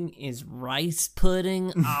pudding is rice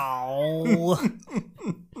pudding. Oh.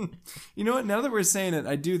 You know what? Now that we're saying it,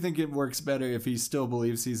 I do think it works better if he still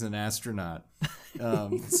believes he's an astronaut.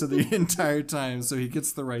 So the entire time, so he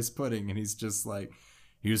gets the rice pudding and he's just like,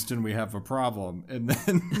 Houston, we have a problem. And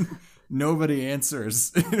then nobody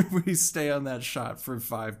answers. We stay on that shot for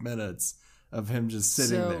 5 minutes of him just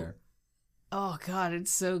sitting there. Oh God,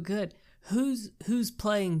 it's so good. Who's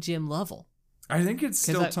playing Jim Lovell? I think it's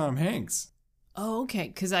still Tom Hanks. Oh, okay.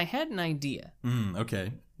 Because I had an idea.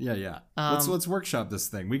 Okay. Yeah. Let's workshop this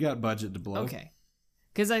thing. We got budget to blow. Okay.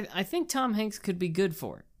 Because I think Tom Hanks could be good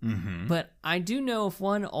for it. Mm-hmm. But I do know of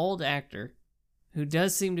one old actor who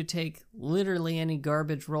does seem to take literally any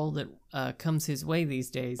garbage role that comes his way these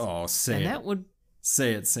days. Oh, say it.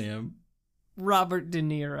 Say it, Sam. Robert De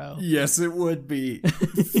Niro. Yes, it would be.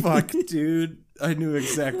 Fuck, dude. I knew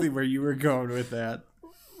exactly where you were going with that.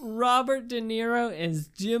 Robert De Niro as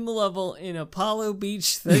Jim Lovell in Apollo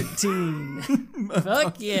Beach 13.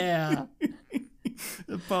 Fuck yeah.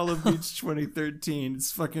 Apollo Beach 2013.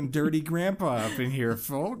 It's fucking Dirty Grandpa up in here,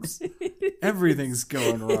 folks. Everything's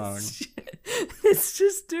going wrong. It's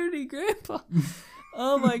just Dirty Grandpa.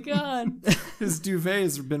 Oh my God. His duvet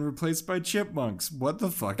has been replaced by chipmunks. What the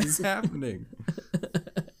fuck is happening?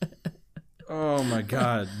 Oh my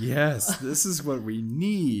God. Yes, this is what we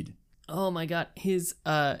need. Oh my God, his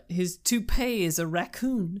toupee is a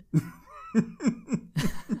raccoon.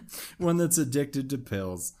 One that's addicted to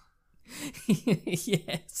pills.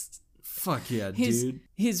 Yes. Fuck yeah, dude.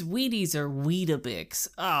 His Wheaties are Weetabix.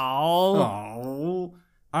 Oh.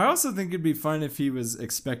 I also think it'd be fun if he was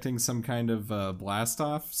expecting some kind of blast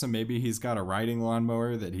off. So maybe he's got a riding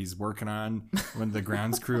lawnmower that he's working on when the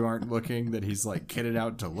grounds crew aren't looking, that he's like kitted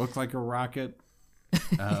out to look like a rocket.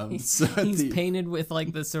 So he's painted with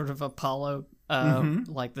like the sort of Apollo,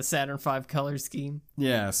 like the Saturn V color scheme.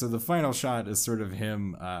 Yeah, so the final shot is sort of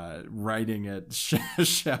him riding it,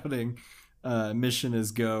 shouting, mission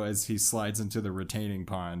is go, as he slides into the retaining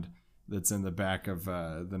pond that's in the back of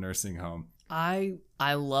the nursing home. I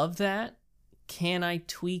love that. Can I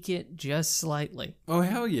tweak it just slightly? Oh,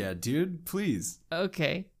 hell yeah, dude, please.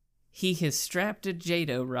 Okay. He has strapped a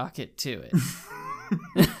JATO rocket to it.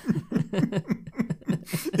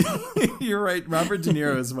 You're right. Robert De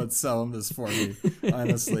Niro is what's selling this for me,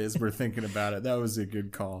 honestly, as we're thinking about it. That was a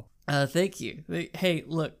good call. Thank you. Hey,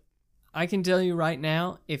 look, I can tell you right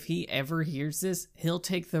now, if he ever hears this, he'll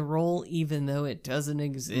take the role even though it doesn't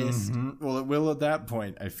exist. Mm-hmm. Well, it will at that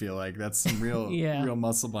point, I feel like. That's some real real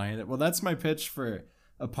muscle behind it. Well, that's my pitch for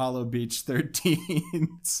Apollo Beach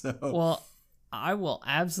 13. So, well, I will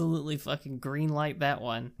absolutely fucking greenlight that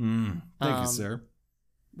one. Thank you, sir.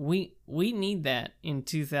 We need that in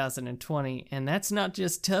 2020, and that's not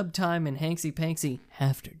just Tub Time and Hanksy Panksy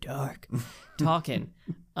After Dark talking.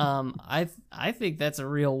 I think that's a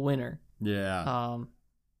real winner. Yeah.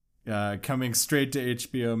 Coming straight to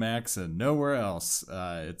HBO Max and nowhere else.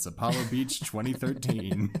 It's Apollo Beach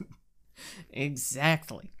 2013.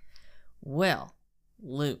 Exactly. Well,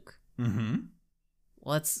 Luke.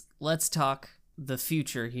 Let's talk the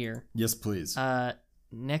future here. Yes, please.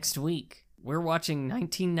 Next week we're watching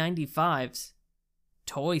 1995's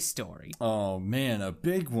Toy Story. Oh man, a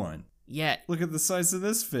big one. Yeah. Look at the size of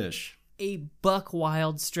this fish. A buck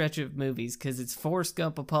wild stretch of movies, because it's Forrest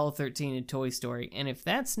Gump, Apollo 13, and Toy Story. And if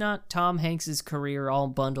that's not Tom Hanks' career all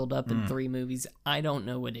bundled up in 3 movies, I don't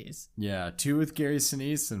know what is. Yeah, 2 with Gary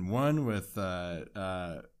Sinise and 1 with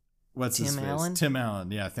what's his face? Allen? Tim Allen.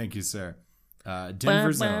 Yeah, thank you, sir.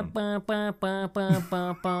 Denver Zone.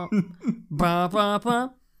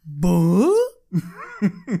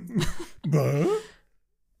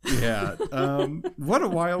 Yeah. What a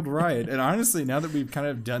wild ride. And honestly, now that we've kind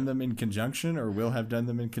of done them in conjunction, or will have done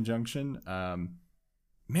them in conjunction,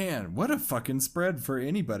 man, what a fucking spread for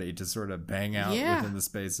anybody to sort of bang out within the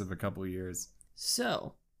space of a couple years.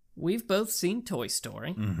 So, we've both seen Toy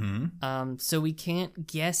Story. So we can't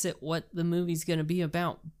guess at what the movie's going to be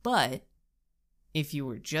about. But if you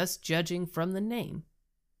were just judging from the name,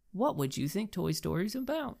 what would you think Toy Story's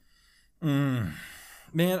about?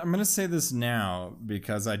 Man, I'm going to say this now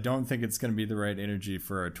because I don't think it's going to be the right energy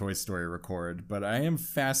for a Toy Story record, but I am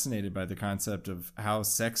fascinated by the concept of how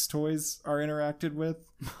sex toys are interacted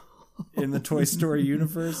with in the Toy Story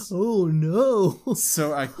universe. Oh, no.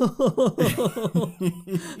 So I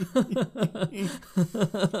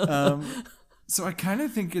kind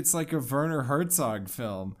of think it's like a Werner Herzog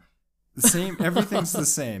film The same, everything's the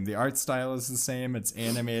same. The art style is the same. It's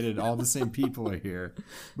animated. All the same people are here.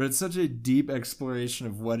 But it's such a deep exploration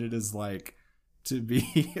of what it is like to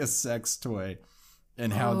be a sex toy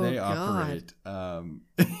and how they operate.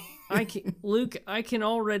 Luke, I can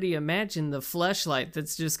already imagine the fleshlight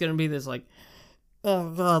that's just going to be this like, oh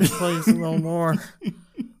God, please no more.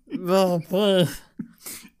 No, please.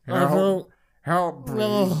 Help, please.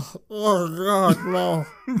 No. Oh God, no.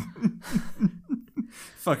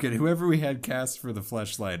 Fuck it. Whoever we had cast for the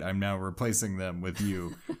fleshlight, I'm now replacing them with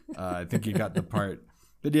you. I think you got the part.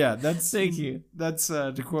 But yeah, Thank you. That's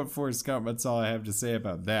to quote Forrest Gump. That's all I have to say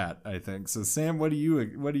about that. I think so. Sam, what do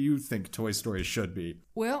you think Toy Story should be?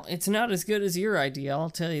 Well, it's not as good as your idea.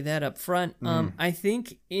 I'll tell you that up front. I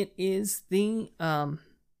think it is the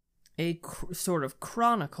sort of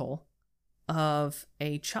chronicle of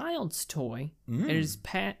a child's toy. It is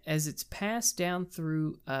as it's passed down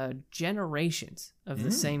through generations of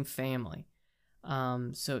the same family.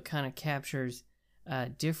 So it kind of captures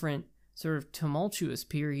different sort of tumultuous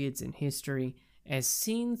periods in history as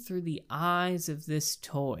seen through the eyes of this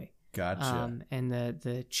toy. Gotcha. And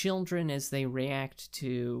the children as they react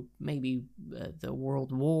to maybe the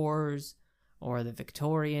World Wars or the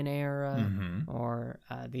Victorian era or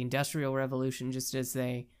the Industrial Revolution, just as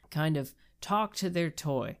they kind of talk to their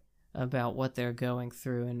toy about what they're going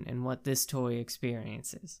through and what this toy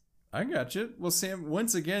experiences. I gotcha. Well, Sam,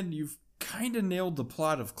 once again, you've kind of nailed the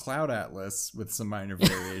plot of Cloud Atlas with some minor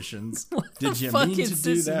variations. Did you mean to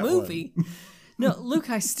do that movie? No, Luke,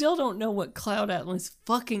 I still don't know what Cloud Atlas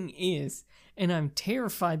fucking is, and I'm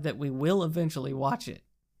terrified that we will eventually watch it.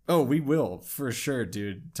 Oh, we will, for sure,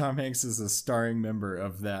 dude. Tom Hanks is a starring member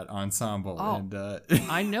of that ensemble. Oh, and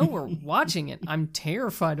I know we're watching it. I'm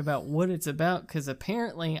terrified about what it's about, because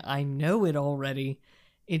apparently I know it already.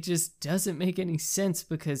 It just doesn't make any sense,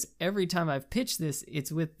 because every time I've pitched this,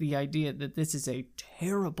 it's with the idea that this is a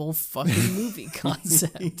terrible fucking movie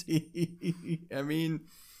concept. I mean,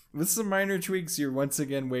 with some minor tweaks, you're once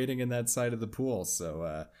again waiting in that side of the pool,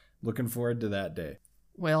 so looking forward to that day.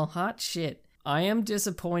 Well, hot shit. I am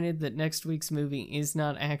disappointed that next week's movie is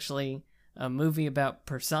not actually a movie about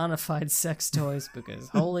personified sex toys, because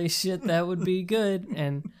holy shit, that would be good.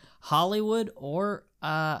 And Hollywood, or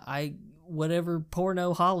whatever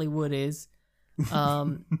porno Hollywood is,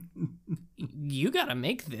 you gotta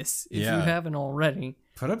make this if you haven't already.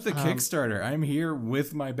 Put up the Kickstarter. I'm here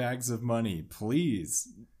with my bags of money,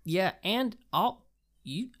 please. Yeah, and I'm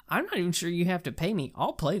not even sure you have to pay me.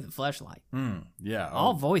 I'll play the Fleshlight. Yeah,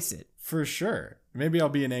 I'll voice it. For sure. Maybe I'll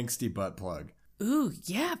be an angsty butt plug. Ooh,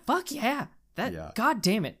 yeah, fuck yeah. God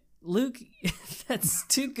damn it. Luke, that's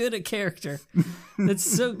too good a character. That's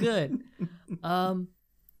so good.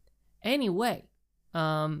 Anyway,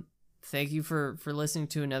 thank you for listening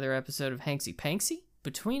to another episode of Hanksy Panksy.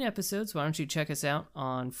 Between episodes, why don't you check us out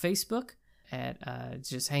on Facebook at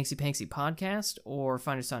just Hanksy Panksy Podcast, or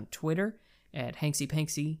find us on Twitter at Hanksy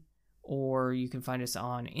Panksy, or you can find us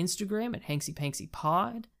on Instagram at Hanksy Panksy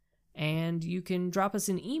Pod, and you can drop us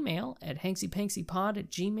an email at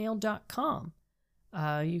hanksypanksypod@gmail.com.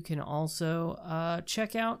 You can also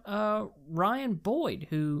check out Ryan Boyd,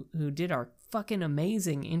 who did our fucking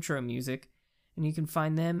amazing intro music, and you can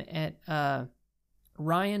find them at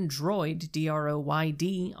Ryan Droid,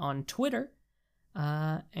 DROYD, on Twitter.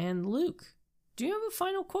 And Luke, do you have a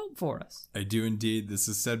final quote for us? I do indeed. This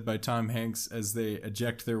is said by Tom Hanks as they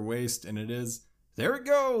eject their waste, and it is, "There it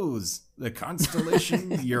goes, the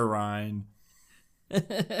constellation Urine."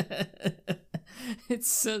 It's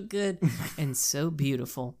so good and so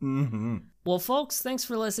beautiful. Well, folks, thanks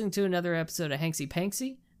for listening to another episode of Hanksy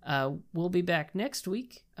Panksy. We'll be back next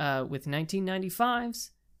week with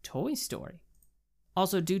 1995's Toy Story.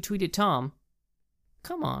 Also, do tweet at Tom.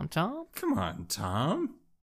 Come on, Tom. Come on, Tom.